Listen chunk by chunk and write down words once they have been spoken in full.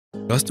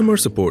Customer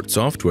support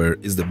software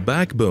is the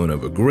backbone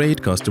of a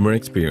great customer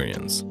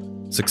experience.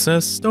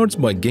 Success starts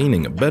by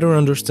gaining a better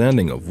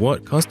understanding of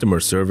what customer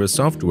service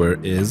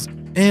software is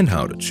and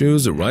how to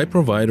choose the right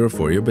provider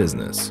for your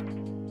business.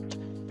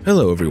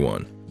 Hello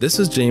everyone, this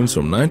is James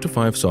from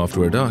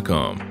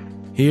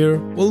 9to5software.com. Here,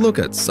 we'll look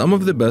at some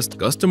of the best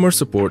customer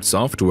support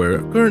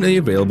software currently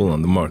available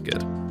on the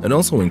market, and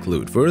also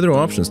include further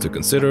options to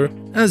consider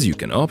as you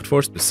can opt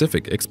for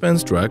specific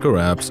expense tracker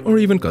apps or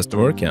even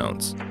customer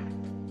accounts.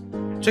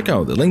 Check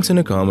out the links in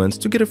the comments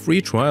to get a free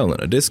trial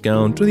and a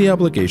discount to the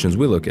applications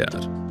we look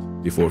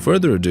at. Before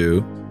further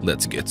ado,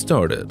 let's get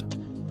started.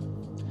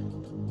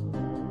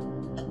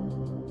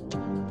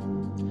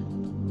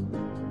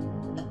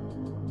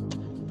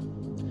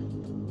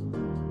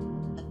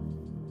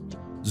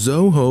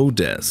 Zoho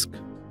Desk.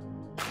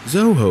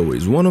 Zoho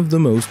is one of the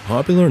most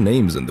popular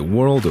names in the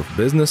world of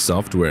business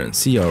software and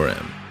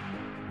CRM.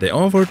 They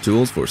offer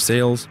tools for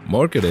sales,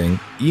 marketing,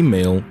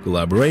 email,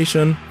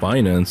 collaboration,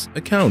 finance,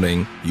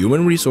 accounting,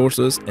 human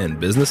resources, and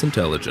business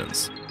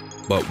intelligence.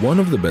 But one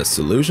of the best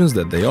solutions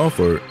that they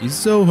offer is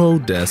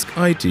Zoho Desk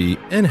IT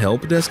and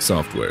Help Desk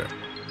software.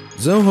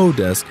 Zoho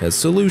Desk has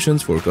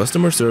solutions for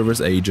customer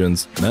service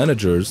agents,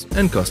 managers,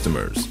 and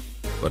customers.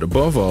 But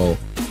above all,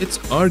 it's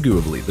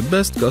arguably the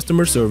best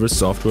customer service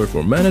software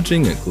for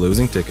managing and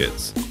closing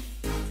tickets.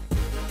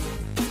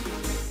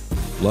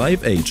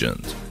 Live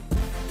Agent.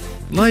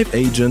 Live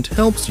Agent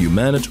helps you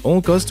manage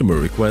all customer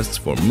requests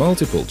for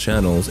multiple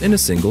channels in a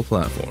single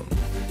platform.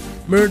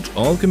 Merge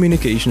all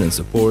communication and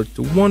support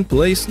to one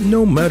place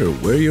no matter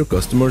where your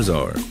customers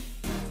are.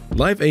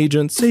 Live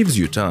Agent saves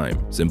you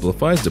time,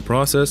 simplifies the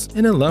process,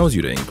 and allows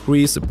you to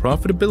increase the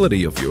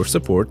profitability of your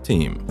support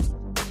team.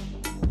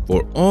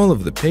 For all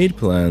of the paid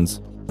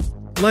plans,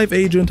 Live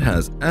Agent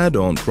has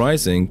add-on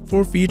pricing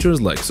for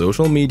features like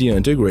social media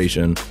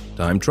integration,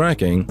 time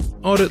tracking,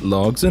 audit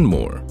logs, and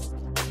more.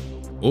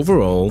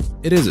 Overall,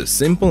 it is a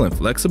simple and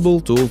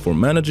flexible tool for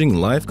managing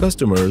live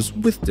customers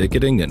with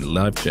ticketing and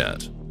live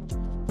chat.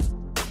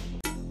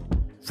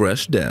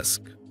 Freshdesk.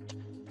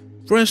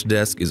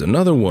 Freshdesk is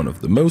another one of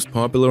the most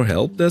popular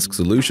help desk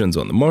solutions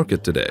on the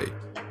market today.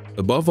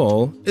 Above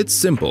all, it's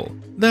simple.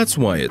 That's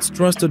why it's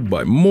trusted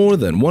by more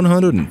than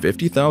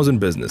 150,000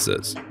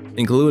 businesses,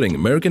 including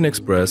American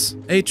Express,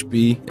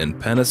 HP, and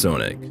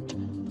Panasonic.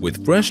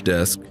 With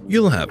Freshdesk,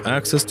 you'll have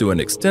access to an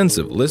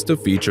extensive list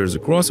of features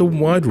across a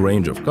wide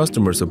range of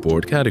customer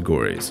support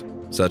categories,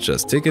 such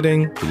as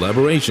ticketing,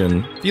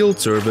 collaboration, field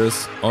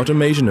service,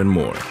 automation, and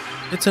more.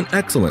 It's an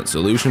excellent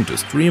solution to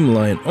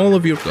streamline all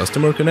of your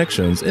customer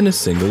connections in a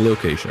single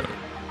location.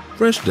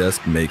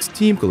 Freshdesk makes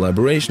team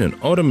collaboration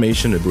and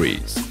automation a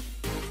breeze.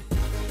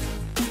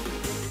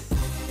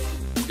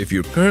 If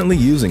you're currently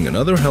using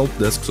another help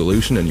desk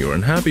solution and you're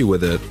unhappy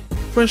with it,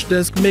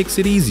 Freshdesk makes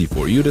it easy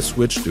for you to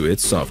switch to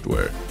its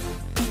software.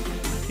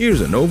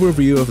 Here's an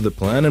overview of the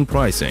plan and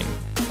pricing.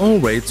 All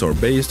rates are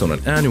based on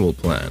an annual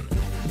plan.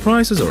 The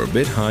prices are a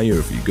bit higher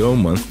if you go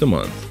month to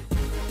month.